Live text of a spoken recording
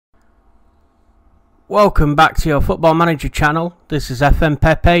Welcome back to your Football Manager channel. This is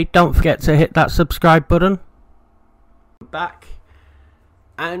fmpepe. Don't forget to hit that subscribe button. Back,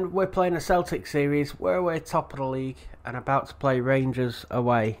 and we're playing a Celtic series where we're top of the league and about to play Rangers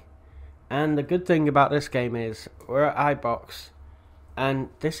away. And the good thing about this game is we're at Ibrox, and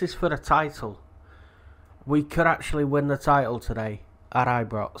this is for the title. We could actually win the title today at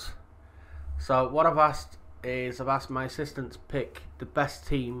Ibrox. So what I've asked my assistant to pick the best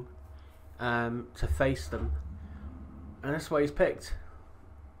team to face them, and that's what he's picked.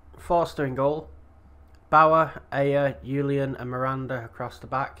 Forster in goal, Bauer, Ayer, Julian and Miranda across the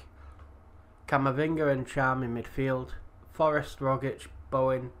back, Camavinga and Charm in midfield, Forrest, Rogic,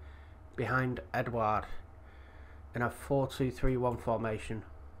 Bowen behind Edouard in a 4-2-3-1 formation.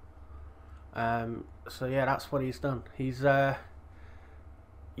 So yeah, that's what he's done. He's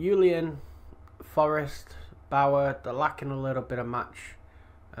Julian, Forrest, Bauer, they're lacking a little bit of match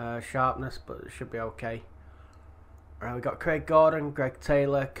sharpness, but it should be okay. We've got Craig Gordon, Greg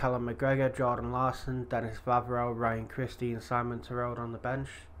Taylor, Callum McGregor, Jordan Larson, Dennis Vavro, Ryan Christie and Simon Terode on the bench.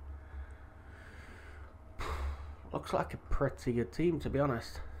 Looks like a pretty good team, to be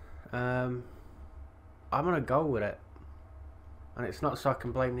honest. I'm going to go with it. And it's not so I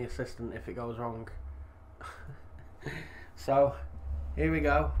can blame the assistant if it goes wrong. So, here we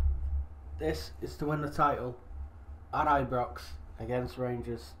go. This is to win the title at Ibrox against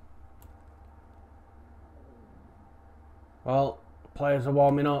Rangers. Well, players are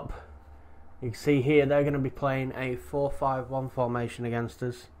warming up. You can see here they're going to be playing a 4-5-1 formation against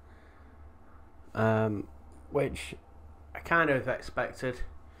us, which I kind of expected.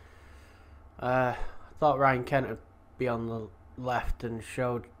 I thought Ryan Kent would be on the left and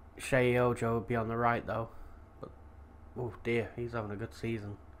Shea Ojo would be on the right though. But oh dear, he's having a good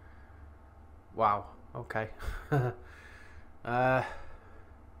season. Wow. Okay. Yeah,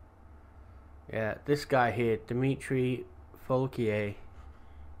 this guy here, Dimitri Folkier,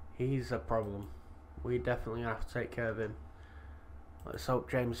 he's a problem. We definitely have to take care of him. Let's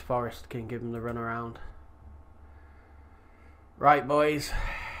hope James Forrest can give him the run around. Right, boys.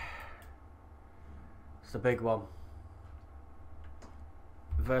 It's the big one.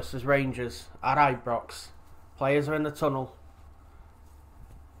 Versus Rangers at Ibrox. Players are in the tunnel.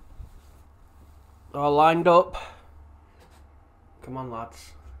 All lined up. Come on,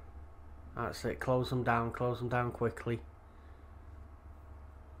 lads. That's it. Close them down quickly.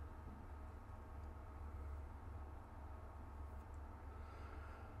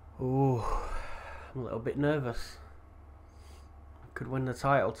 Ooh, I'm a little bit nervous. Could win the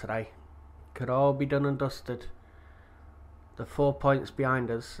title today. Could all be done and dusted. The 4 points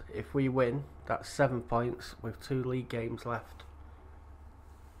behind us. If we win, that's 7 points with 2 league games left.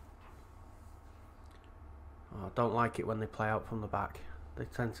 Oh, I don't like it when they play out from the back. They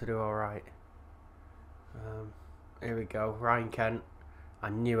tend to do alright. Here we go. Ryan Kent. I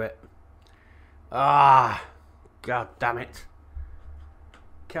knew it. Ah! God damn it.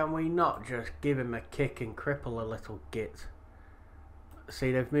 Can we not just give him a kick and cripple a little git?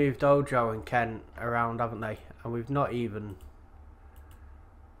 See, they've moved Ojo and Kent around, haven't they? And we've not even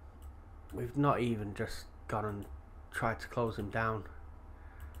just gone and tried to close him down.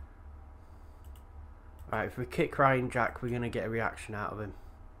 Right, if we kick Ryan Jack, we're going to get a reaction out of him.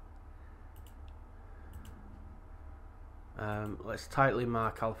 Let's tightly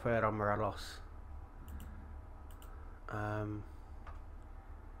mark Alfredo Morelos.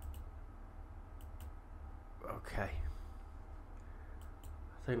 Okay.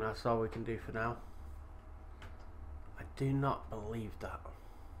 I think that's all we can do for now. I do not believe that.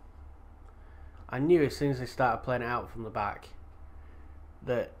 I knew as soon as they started playing it out from the back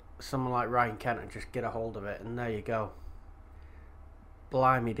that someone like Ryan Kent would just get a hold of it, and there you go.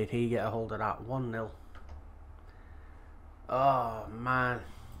 Blimey, did he get a hold of that. 1-0. Oh man,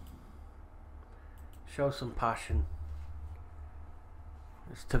 show some passion.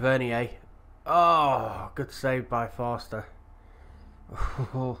 It's Tavernier. Oh, good save by Forster.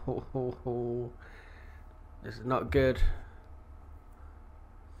 This is not good.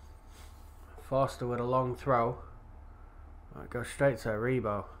 Forster with a long throw. It goes straight to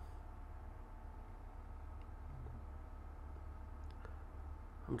Rebo.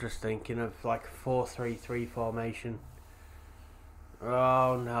 I'm just thinking of like a 4-3-3 formation.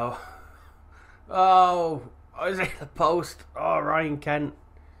 Oh no. Oh, is it the post? Oh, Ryan Kent.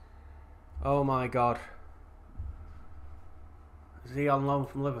 Oh my god. Is he on loan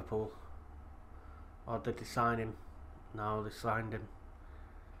from Liverpool? Or did they sign him? No, they signed him.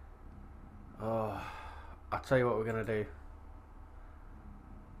 Oh, I'll tell you what we're going to do.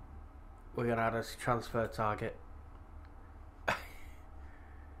 We're going to add as transfer target.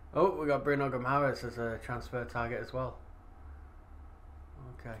 Oh, we got Bruno Guimaraes as a transfer target as well.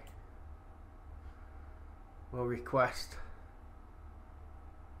 Okay. We'll request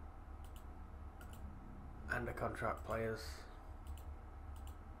under contract players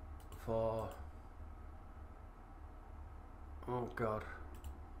for, oh god,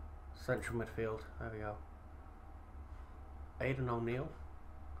 central midfield. There we go. Aidan O'Neill.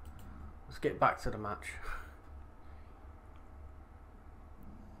 Let's get back to the match.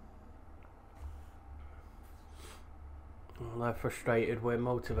 They're frustrated, we're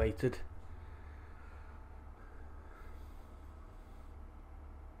motivated.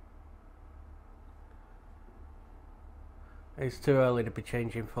 It's too early to be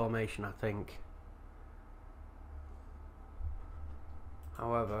changing formation, I think.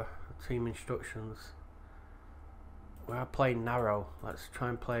 However, team instructions. We are playing narrow. Let's try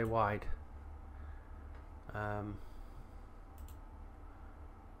and play wide.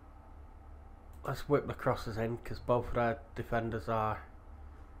 Let's whip the crosses in because both of our defenders are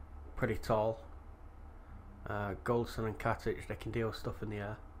pretty tall. Goldson and Katic, they can deal with stuff in the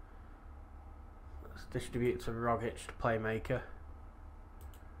air. Let's distribute to Rogic, the playmaker.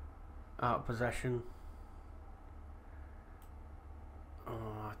 Out of possession.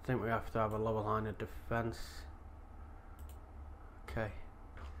 Oh, I think we have to have a lower line of defence. Okay.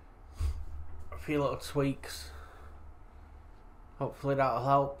 A few little tweaks. Hopefully that'll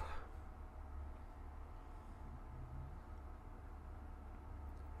help.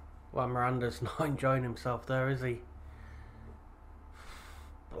 Well, Miranda's not enjoying himself there, is he?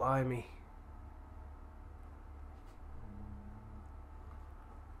 Blimey.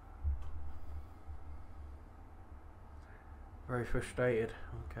 Very frustrated.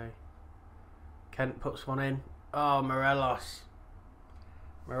 Okay. Kent puts one in. Oh, Morelos.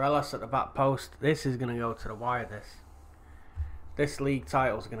 Morelos at the back post. This is going to go to the wire, this. This league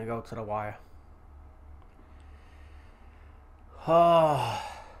title is going to go to the wire. Oh.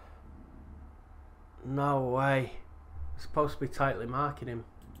 No way. It's supposed to be tightly marking him.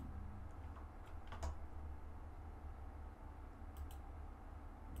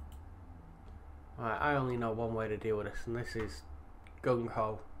 Right, I only know one way to deal with this, and this is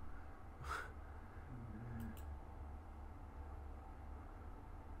gung-ho.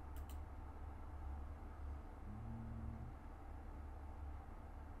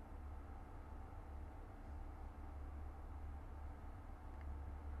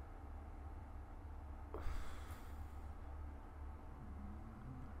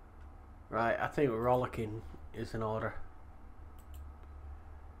 Right, I think rollicking is in order.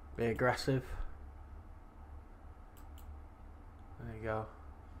 Be aggressive. There you go.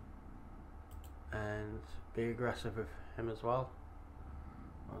 And be aggressive with him as well.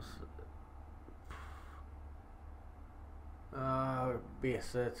 Be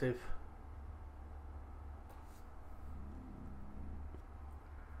assertive.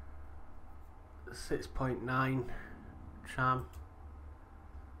 .9 charm.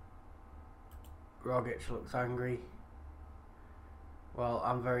 Rogic looks angry. Well,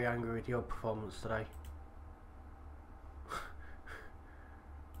 I'm very angry with your performance today.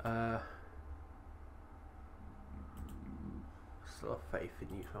 Still have faith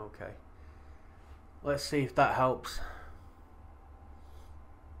in you. Okay. Let's see if that helps.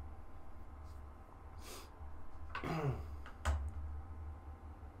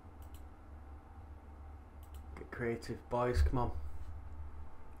 Get creative, boys. Come on.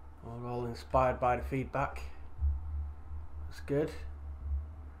 We're all inspired by the feedback. That's good.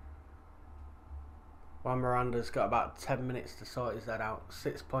 Juan Miranda's got about 10 minutes to sort his head out.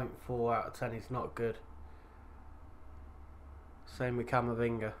 6.4 out of 10 is not good. Same with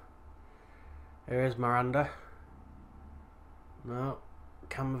Camavinga. Here is Miranda. No.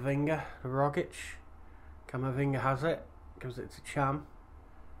 Camavinga, Rogic. Camavinga has it. Gives it to Cham.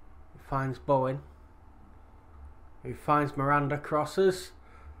 He finds Bowen. He finds Miranda, crosses.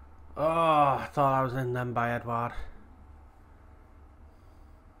 Oh, I thought I was in them by Edouard.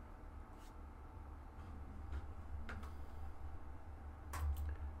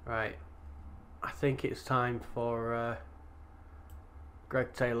 Right. I think it's time for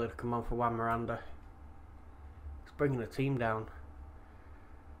Greg Taylor to come on for Juan Miranda. He's bringing the team down.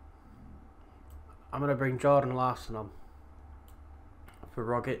 I'm going to bring Jordan Larson on for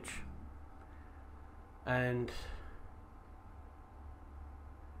Rogic. And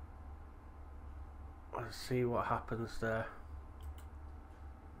let's see what happens there.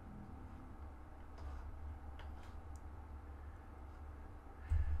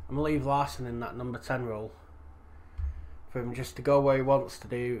 I'm going to leave Larson in that number 10 role for him just to go where he wants to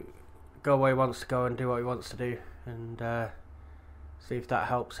do, go where he wants to go and do what he wants to do, and See if that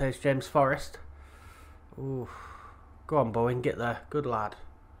helps. Here's James Forrest. Ooh. Go on, Bowen, get there. Good lad.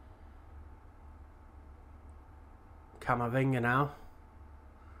 Camavinga now.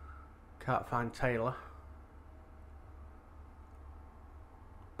 Can't find Taylor.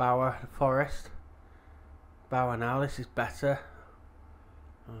 Bauer, Forrest. Bauer now, this is better.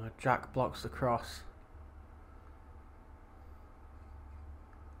 Jack blocks the cross.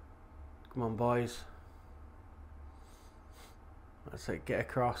 Come on, boys. That's it, get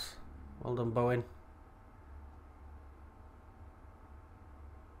across. Well done, Bowen.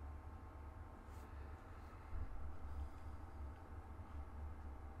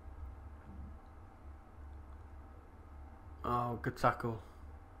 Oh, good tackle.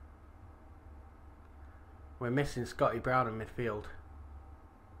 We're missing Scotty Brown in midfield.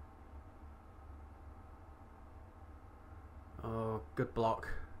 Oh, good block.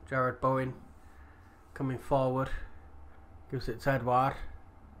 Jared Bowen coming forward. Gives it to Edouard.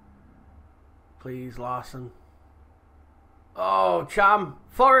 Please, Larson. Oh, Cham.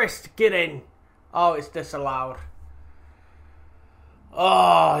 Forrest, get in. Oh, it's disallowed.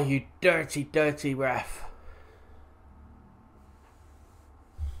 Oh, you dirty, dirty ref.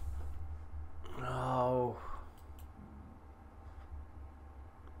 Oh.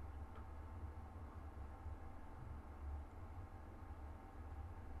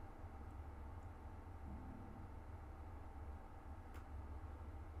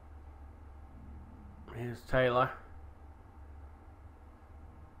 Here's Taylor.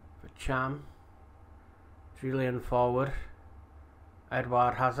 For Cham. Julian forward.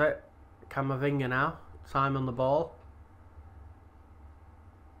 Edouard has it. Camavinga now. Time on the ball.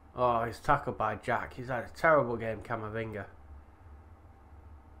 Oh, he's tackled by Jack. He's had a terrible game, Camavinga.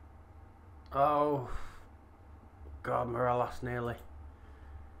 Oh. God, Morelos nearly.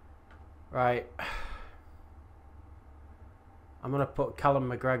 Right. I'm going to put Callum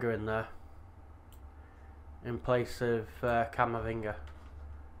McGregor in there. In place of Camavinga.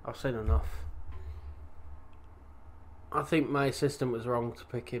 I've seen enough. I think my assistant was wrong to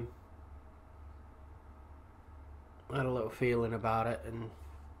pick him. I had a little feeling about it and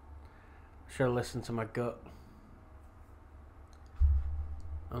should have listened to my gut.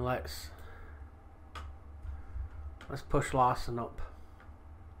 And let's push Larson up.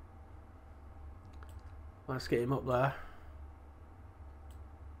 Let's get him up there.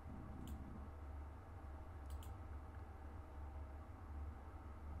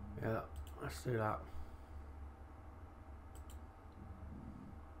 Yeah, let's do that.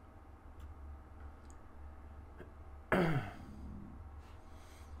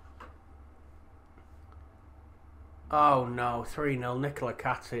 Oh no, 3-0, Nikola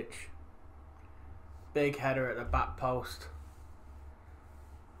Katic. Big header at the back post.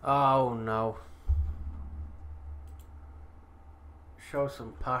 Oh no. Show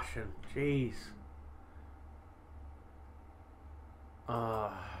some passion, jeez.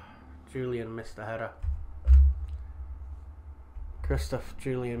 Julian missed the header. Christoph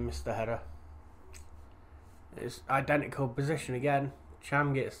Julian missed the header. It's identical position again.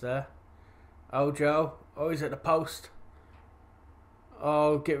 Cham gets there. Oh, Joe. Oh, he's at the post.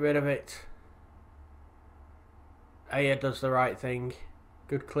 Oh, get rid of it. Aya does the right thing.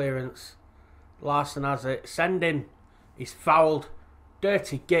 Good clearance. Larson has it. Send him. He's fouled.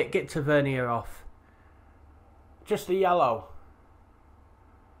 Dirty. Get Tavernier off. Just a yellow.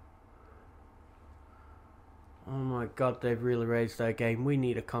 Oh my God, they've really raised their game. We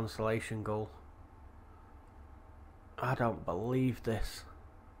need a consolation goal. I don't believe this.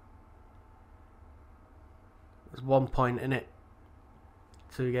 There's 1 point in it.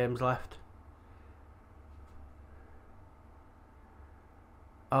 2 games left.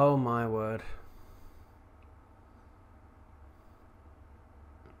 Oh my word.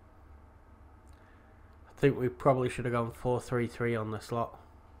 I think we probably should have gone 4-3-3 on this lot.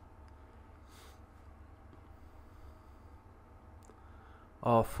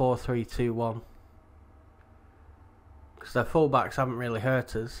 Or 4-3-2-1. Because their fullbacks haven't really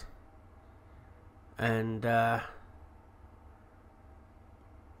hurt us. And the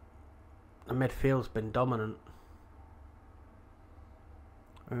midfield's been dominant.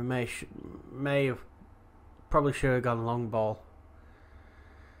 We may have probably should have gone long ball.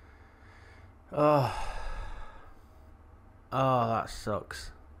 Oh, that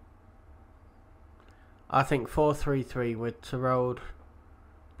sucks. I think 4-3-3 with Terode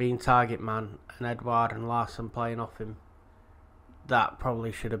being target man and Edouard and Larson playing off him. That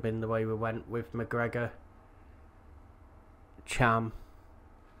probably should have been the way we went, with McGregor, Cham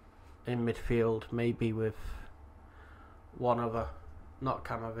in midfield, maybe with one other. Not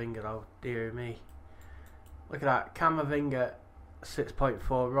Camavinga though, dear me. Look at that, Camavinga 6.4,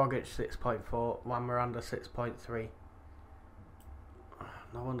 Rogic 6.4, Juan Miranda 6.3.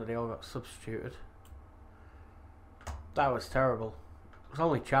 No wonder they all got substituted. That was terrible. It was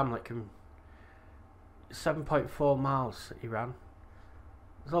only Cham that can... 7.4 miles he ran.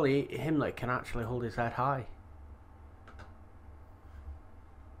 It's only him that can actually hold his head high.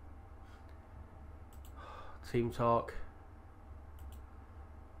 Team talk.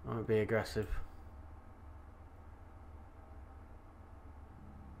 I'm going to be aggressive.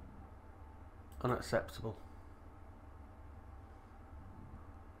 Unacceptable.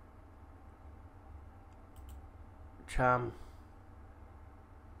 Cham.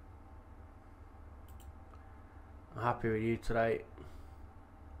 I'm happy with you today.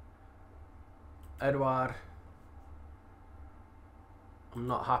 Edouard. I'm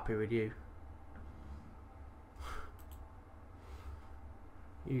not happy with you.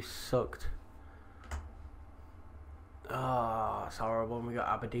 You sucked. Oh, it's horrible. We got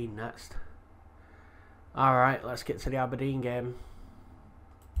Aberdeen next. Alright, let's get to the Aberdeen game.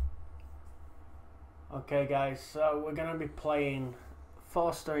 Okay guys, so we're going to be playing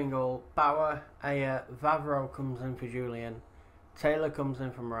Forster in goal, Bauer, Ayer, Vavro comes in for Julian, Taylor comes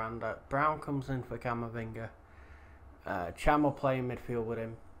in for Miranda, Brown comes in for Camavinga, Cham will play in midfield with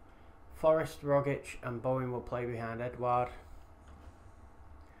him, Forrest, Rogic and Bowen will play behind Edouard.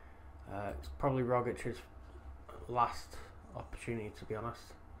 It's probably Rogic's last opportunity, to be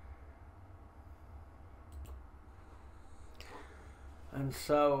honest. And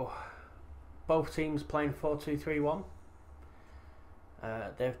so, both teams playing 4-2-3-1.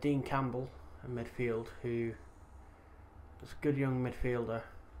 They have Dean Campbell in midfield, who is a good young midfielder.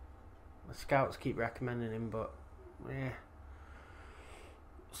 The scouts keep recommending him, but yeah.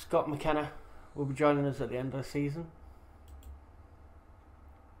 Scott McKenna will be joining us at the end of the season.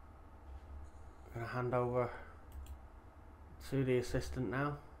 I'm going to hand over to the assistant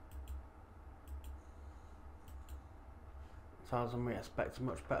now. Tells them we expect a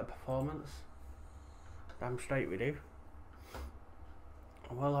much better performance. Damn straight we do.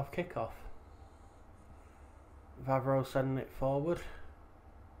 We'll have kick-off. Vavro sending it forward.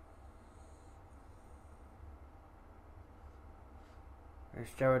 There's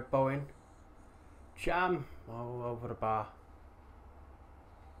Jared Bowen. Cham! Oh, over the bar.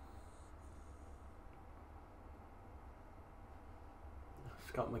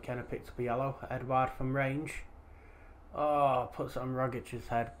 Scott McKenna picked up a yellow. Edouard from range. Oh, puts it on Rogic's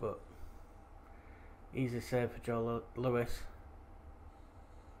head, but easy save for Joe Lewis.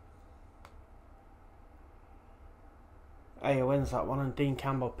 Ayer wins that one and Dean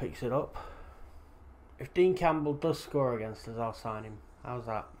Campbell picks it up. If Dean Campbell does score against us, I'll sign him. How's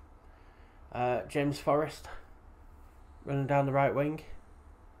that? James Forrest running down the right wing.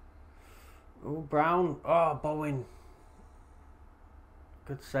 Oh, Brown. Oh, Bowen.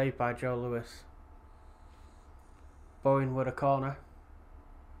 Good save by Joe Lewis. Bowen with a corner.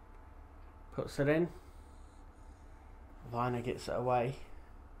 Puts it in. Liner gets it away.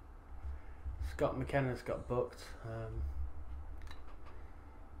 Scott McKenna's got booked.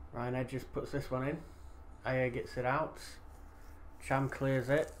 Ryan Edges puts this one in. Ayer gets it out. Cham clears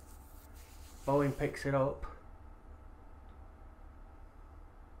it. Bowen picks it up.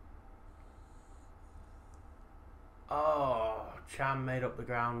 Oh, Cham made up the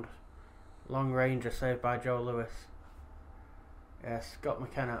ground. Long ranger saved by Joe Lewis. Yes, Scott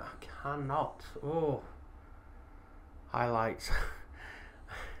McKenna cannot. Oh, highlights.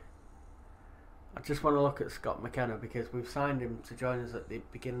 I just want to look at Scott McKenna because we've signed him to join us at the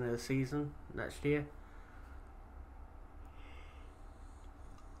beginning of the season next year.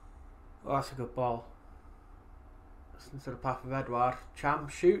 Oh, that's a good ball. That's into the path of Edouard. Cham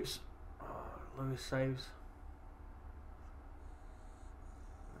shoots. Oh, Lewis saves.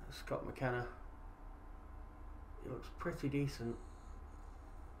 Scott McKenna. He looks pretty decent.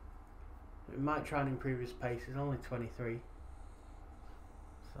 We might try and improve his pace. He's only 23.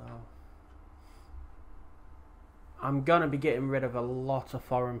 So I'm going to be getting rid of a lot of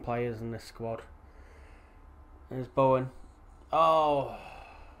foreign players in this squad. There's Bowen. Oh,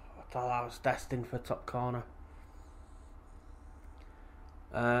 I thought that was destined for top corner.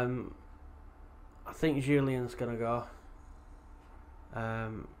 I think Julian's going to go. I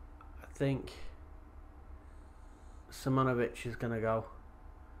think Simonovic is going to go.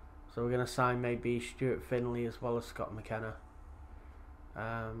 So we're going to sign maybe Stuart Finley as well as Scott McKenna.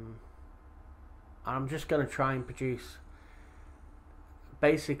 And I'm just going to try and produce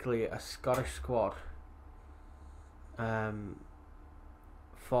basically a Scottish squad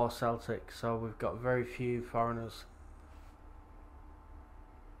for Celtic. So we've got very few foreigners.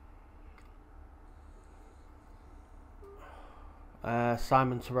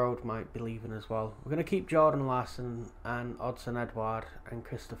 Simon Terode might be leaving as well. We're going to keep Jordan Larson and Odsonne Edouard and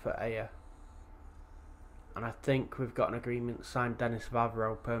Christopher Ayer. And I think we've got an agreement to sign Dennis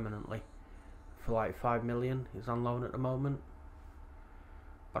Vavro permanently for like 5 million. He's on loan at the moment.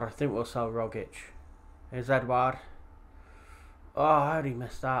 But I think we'll sell Rogic. Here's Edouard. Oh, how did he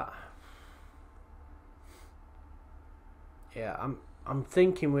miss that? Yeah, I'm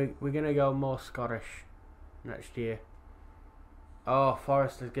thinking we're gonna go more Scottish next year. Oh,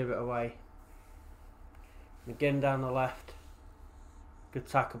 Forrester's give it away. McGinn down the left. Good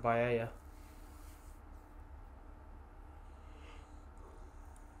tackle by Ayer.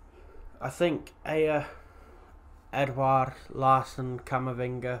 I think Ayer, Edouard, Larson,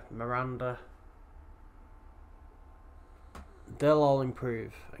 Camavinga, Miranda, they'll all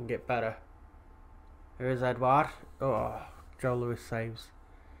improve and get better. Here is Edouard. Oh, Joe Lewis saves.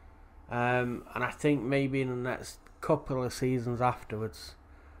 And I think maybe in the next couple of seasons afterwards,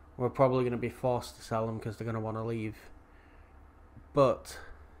 we're probably going to be forced to sell them because they're going to want to leave. But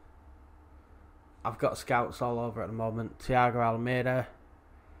I've got scouts all over at the moment. Thiago Almeida,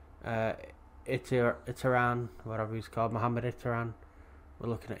 Itiran, whatever he's called, Mohamed Itiran. We're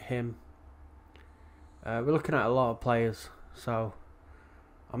looking at him. We're looking at a lot of players, so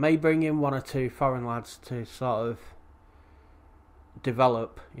I may bring in 1 or 2 foreign lads to sort of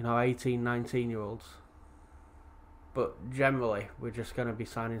develop, 18, 19-year-olds. But generally, we're just going to be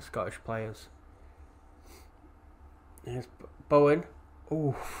signing Scottish players. Here's Bowen.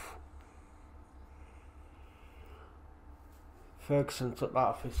 Oof. Ferguson took that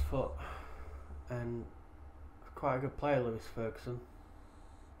off his foot. And quite a good player, Lewis Ferguson.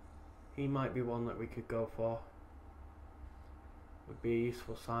 He might be one that we could go for. Would be a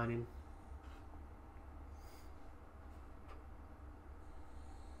useful signing.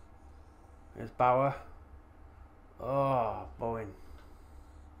 There's Bauer. Oh, Bowen.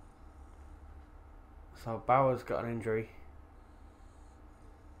 So Bauer's got an injury.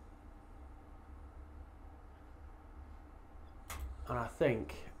 And I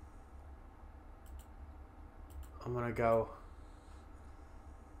think I'm going to go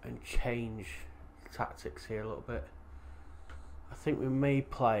and change tactics here a little bit. I think we may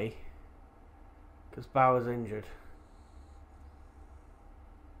play, because Bauer's injured,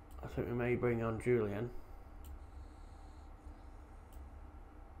 I think we may bring on Julian.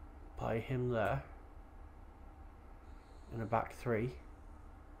 Play him there in a back 3.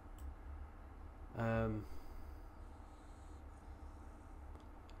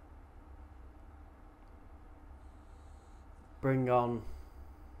 Bring on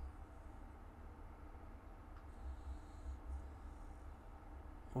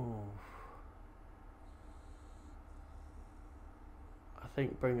I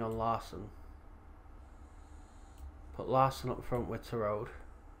think bring on Larson. Put Larson up front with Terode.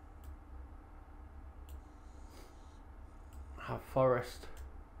 Have Forrest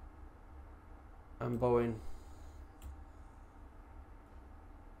and Bowen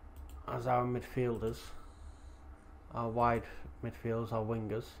as our midfielders, our wide midfielders, our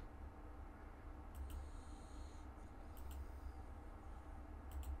wingers.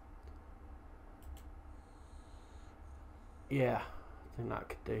 Yeah, I think that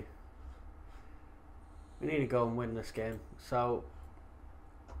could do. We need to go and win this game, so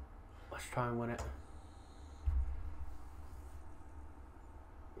let's try and win it.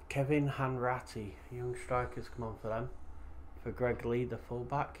 Kevin Hanratty, young strikers come on for them. For Greg Lee, the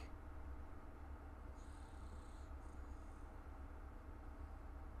fullback.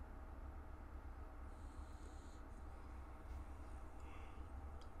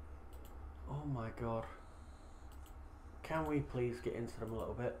 Oh my god. Can we please get into them a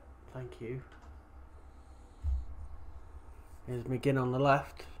little bit? Thank you. Here's McGinn on the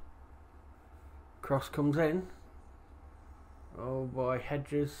left. Cross comes in. Oh boy,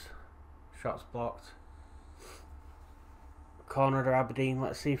 Hedges. Shots blocked. Corner to Aberdeen.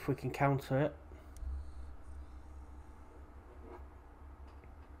 Let's see if we can counter it.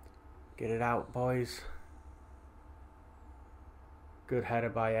 Get it out, boys. Good header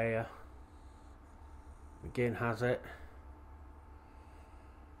by Ayer. McGinn has it.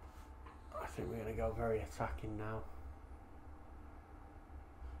 I think we're going to go very attacking now.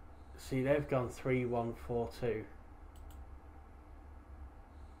 See, they've gone 3-1-4-2.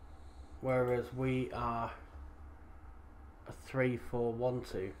 Whereas we are a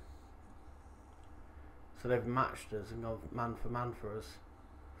 3-4-1-2. So they've matched us and gone man for man for us.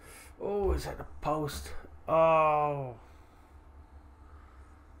 Oh, it's at the post. Oh.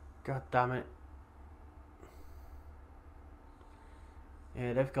 God damn it.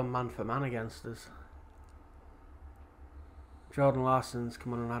 Yeah, they've gone man for man against us. Jordan Larsson's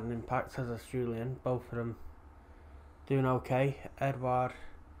come on and had an impact, as has Julian. Both of them doing okay. Edouard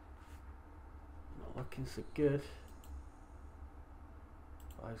not looking so good.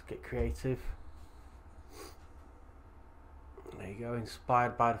 Let's get creative. There you go,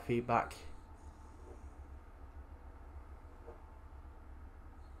 inspired by the feedback.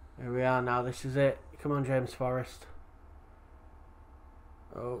 Here we are now, this is it. Come on, James Forrest.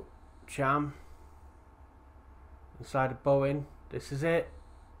 Oh, Cham. Inside of Bowen. This is it.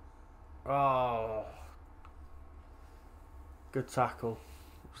 Oh. Good tackle.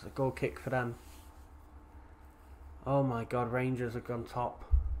 It was a goal kick for them. Oh my God, Rangers have gone top.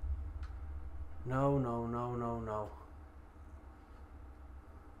 No, no, no, no, no.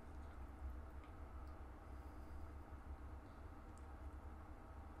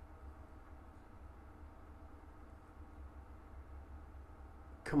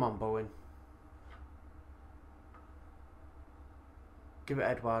 Come on, Bowen. Give it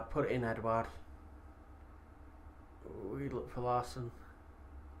Edouard. Put it in Edouard. We look for Larsson.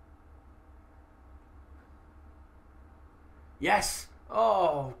 Yes!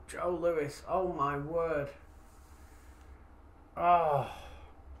 Oh, Joe Lewis. Oh my word. Oh.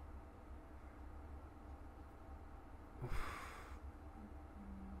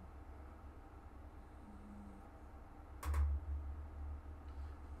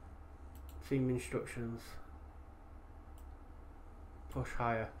 Team instructions. Push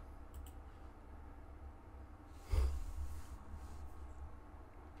higher.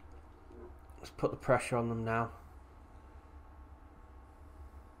 Let's put the pressure on them now.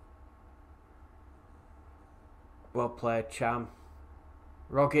 Well played, Cham.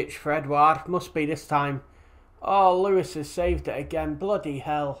 Rogic for Edouard. Must be this time. Oh, Lewis has saved it again. Bloody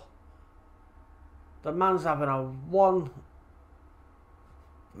hell. The man's having a one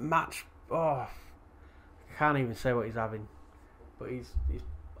match. Oh, I can't even say what he's having. But he's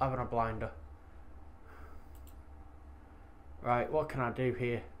having a blinder. Right, what can I do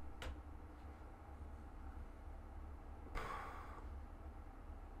here?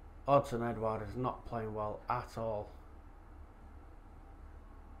 Odson Edouard is not playing well at all.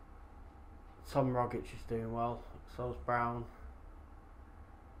 Tom Rogic is doing well. So's Brown.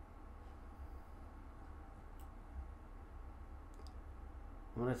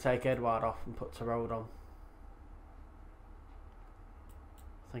 I'm going to take Edouard off and put Terode on.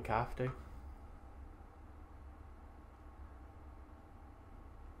 I think I have to.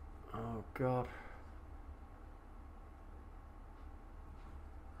 Oh God.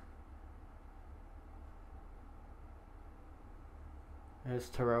 Here's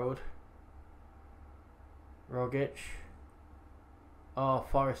Terode. Rogic. Oh,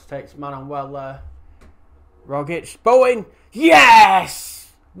 Forrest takes man on well there. Rogic. Bowen.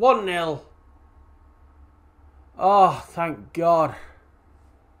 Yes! 1-0. Oh, thank God.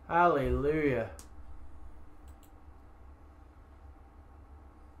 Hallelujah.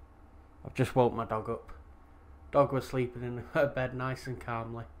 I've just woke my dog up. Dog was sleeping in her bed nice and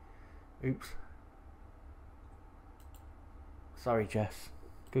calmly. Oops. Sorry, Jess.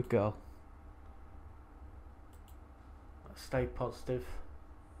 Good girl. Let's stay positive.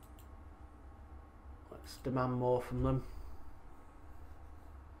 Let's demand more from them.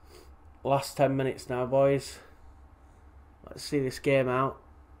 Last 10 minutes now, boys. Let's see this game out.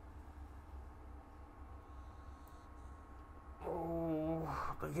 Oh,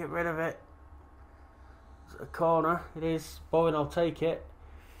 but get rid of it. It's a corner. It is. Bowen will take it.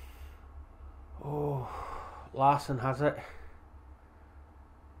 Oh, Larsson has it.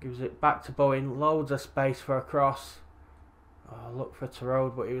 Gives it back to Bowen. Loads of space for a cross. Oh, look for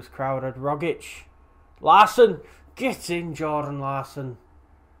Terode, but he was crowded. Rogic. Larsson. Get in, Jordan Larsson.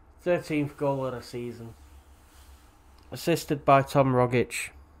 13th goal of the season. Assisted by Tom Rogic.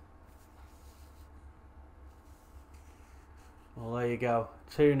 Well, there you go.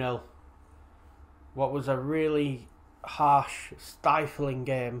 2-0. What was a really harsh, stifling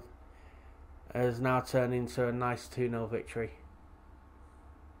game has now turned into a nice 2-0 victory.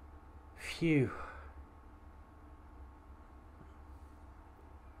 Phew.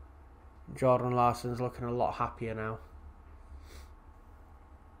 Jordan Larsson's looking a lot happier now.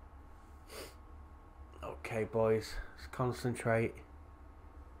 Okay, boys, let's concentrate.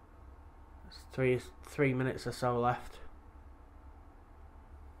 There's 3 minutes or so left.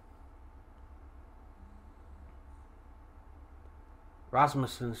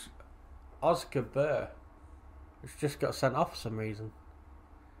 Rasmussen's Oscar Burr has just got sent off for some reason.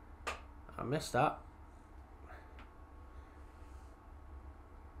 I missed that.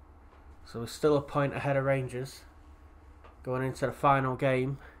 So we're still a point ahead of Rangers going into the final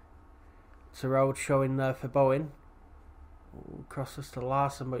game. Terode showing there for Bowen. Ooh, crosses to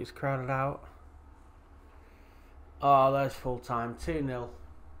Larson, but he's crowded out. Oh, there's full time. 2-0.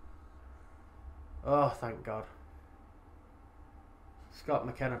 Oh, thank God. Scott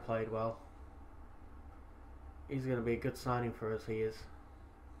McKenna played well. He's going to be a good signing for us, he is.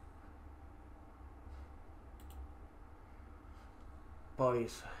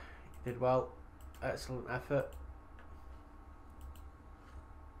 Boys, you did well. Excellent effort.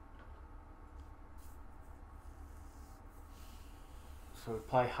 So we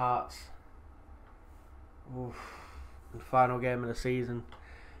play Hearts. Oof. The final game of the season.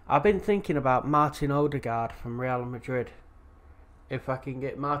 I've been thinking about Martin Odegaard from Real Madrid. If I can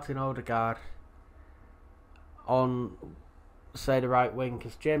get Martin Odegaard on, say, the right wing,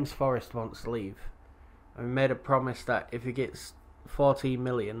 because James Forrest wants to leave. And we made a promise that if he gets 14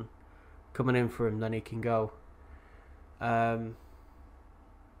 million coming in for him, then he can go. So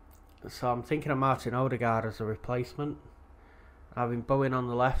I'm thinking of Martin Odegaard as a replacement. Having Bowen on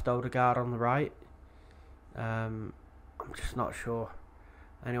the left, Odegaard on the right. I'm just not sure.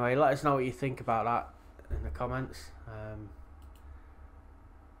 Anyway, let us know what you think about that in the comments.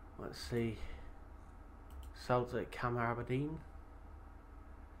 Let's see. Celtic, Camera Aberdeen.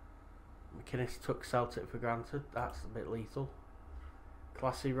 McInnes took Celtic for granted. That's a bit lethal.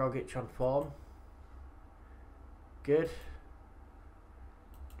 Classy Rogic on form. Good.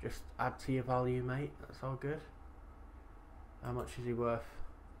 Just add to your value, mate. That's all good. How much is he worth?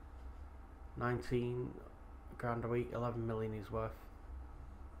 19 grand a week, 11 million he's worth.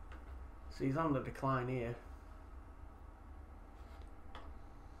 So he's on the decline here.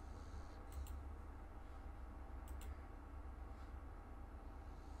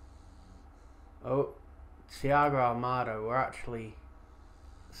 Oh, Thiago Almada, we're actually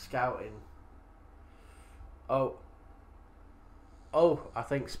scouting. Oh, I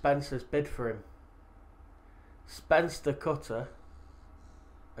think Spencer's bid for him. Spence the Cutter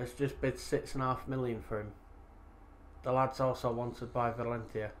has just bid 6.5 million for him. The lad's also wanted by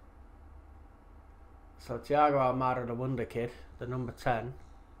Valencia. So Thiago Almada, the wonder kid, the number 10.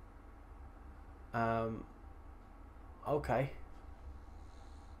 Okay.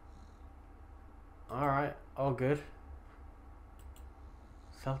 Alright, all good.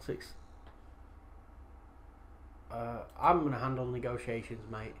 Celtics. I'm going to handle negotiations,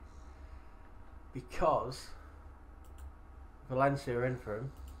 mate. Because Valencia are in for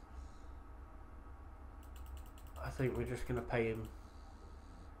him. I think we're just going to pay him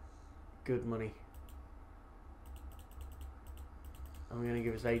good money. And we're going to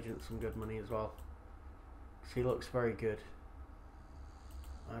give his agent some good money as well. Because he looks very good.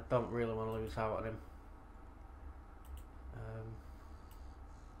 I don't really want to lose out on him.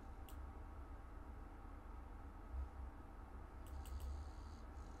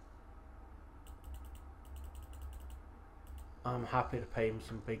 I'm happy to pay him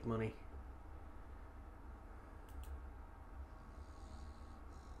some big money.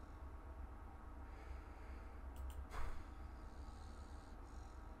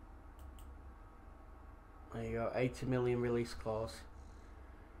 There you go, 80 million release clause.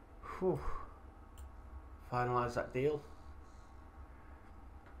 Whew. Finalise that deal.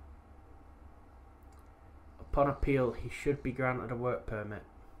 Upon appeal, he should be granted a work permit.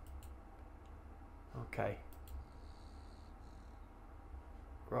 Okay.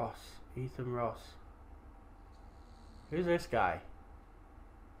 Ethan Ross. Who's this guy?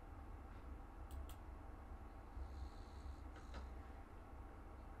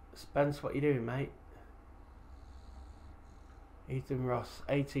 Spence, what you doing, mate? Ethan Ross,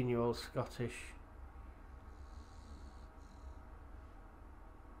 18-year-old Scottish.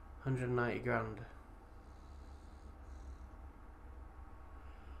 190 grand.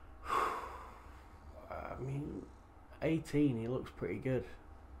 I mean, 18, he looks pretty good.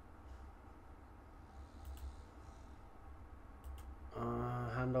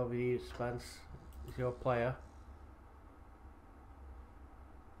 Hand over to you, Spence. Is your player.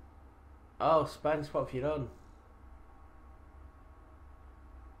 Oh, Spence, what have you done?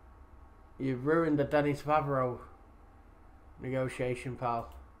 You've ruined the Denis Vavro negotiation,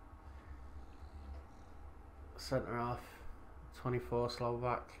 pal. Centre half, 24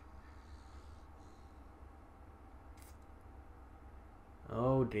 Slovak.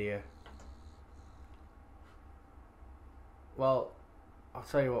 Oh dear. Well, I'll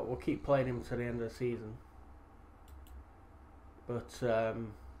tell you what, we'll keep playing him to the end of the season. But,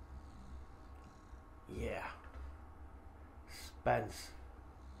 yeah. Spence.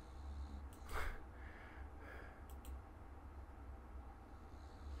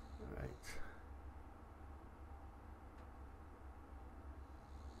 Right.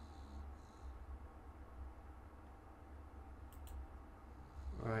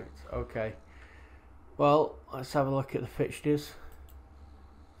 Right, okay. Well, let's have a look at the fixtures.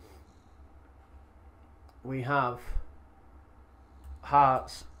 We have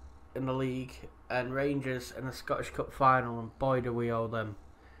Hearts in the league and Rangers in the Scottish Cup final, and boy do we owe them.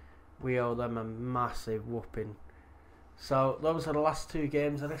 We owe them a massive whooping. So those are the last 2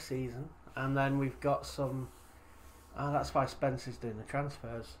 games of this season, and then we've got some... that's why Spencer's doing the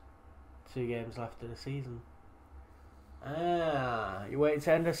transfers. 2 games left of the season. You waiting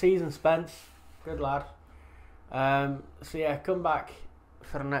to end the season, Spence? Good lad. So yeah, come back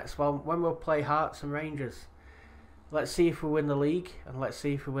for the next one when we'll play Hearts and Rangers. Let's see if we win the league, and let's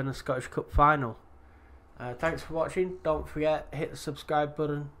see if we win the Scottish Cup final. Thanks for watching. Don't forget, hit the subscribe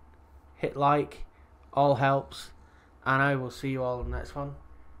button, hit like, all helps, and I will see you all in the next one.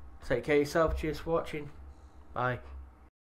 Take care of yourself. Cheers for watching. Bye.